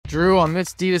Drew, on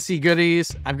this DTC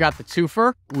Goodies, I've got the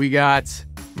twofer. We got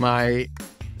my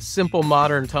simple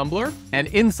modern tumbler, and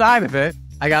inside of it,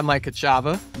 I got my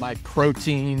Kachava, my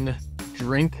protein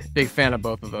drink. Big fan of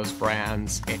both of those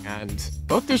brands, and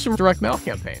both do some direct mail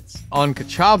campaigns. On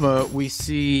Kachava, we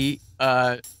see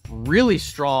a really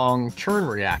strong churn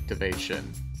reactivation.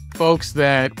 Folks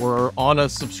that were on a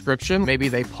subscription, maybe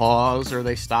they pause or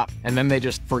they stop, and then they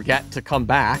just forget to come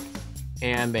back,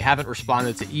 and they haven't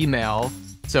responded to email.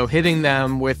 So hitting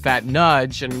them with that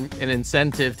nudge and an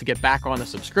incentive to get back on a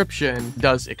subscription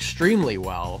does extremely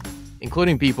well,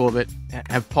 including people that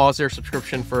have paused their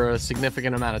subscription for a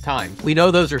significant amount of time. We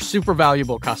know those are super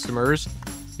valuable customers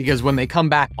because when they come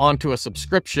back onto a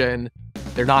subscription,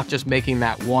 they're not just making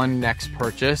that one next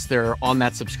purchase, they're on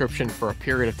that subscription for a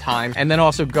period of time, and then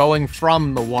also going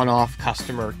from the one-off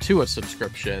customer to a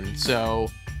subscription. So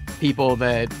people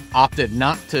that opted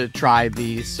not to try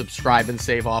the subscribe and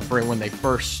save offering when they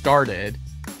first started,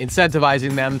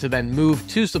 incentivizing them to then move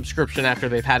to subscription after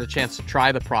they've had a chance to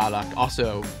try the product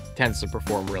also tends to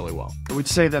perform really well. I would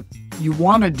say that you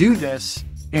want to do this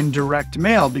in direct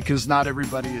mail because not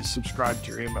everybody is subscribed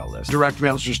to your email list. Direct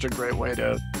mail is just a great way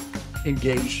to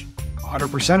engage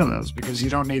 100% of those because you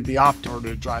don't need the opt-out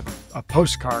to drive a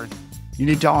postcard. You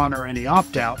need to honor any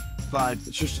opt-out, but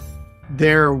it's just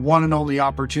their one and only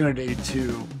opportunity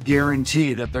to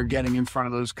guarantee that they're getting in front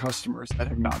of those customers that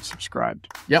have not subscribed.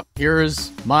 Yep,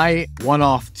 here's my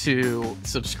one-off to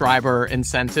subscriber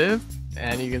incentive.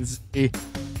 And you can see it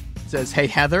says, "Hey,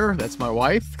 Heather," that's my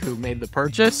wife who made the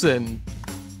purchase. And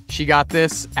she got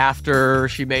this after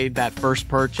she made that first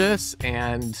purchase.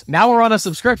 And now we're on a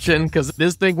subscription because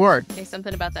this thing worked. Say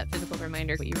something about that physical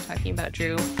reminder, what you were talking about,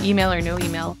 Drew. Email or no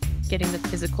email, getting the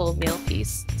physical mail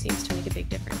piece seems to make a big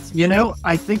difference. You know,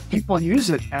 I think people use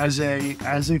it as a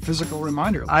physical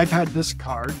reminder. I've had this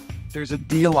card. There's a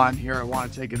deal on here I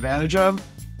want to take advantage of.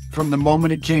 From the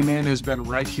moment it came in, has been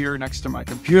right here next to my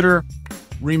computer,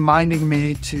 reminding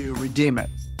me to redeem it.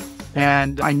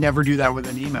 And I never do that with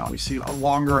an email. We see a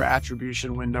longer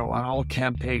attribution window on all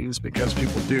campaigns because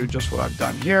people do just what I've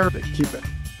done here. They keep it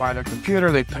by their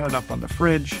computer, they put it up on the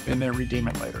fridge, and they redeem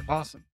it later. Awesome.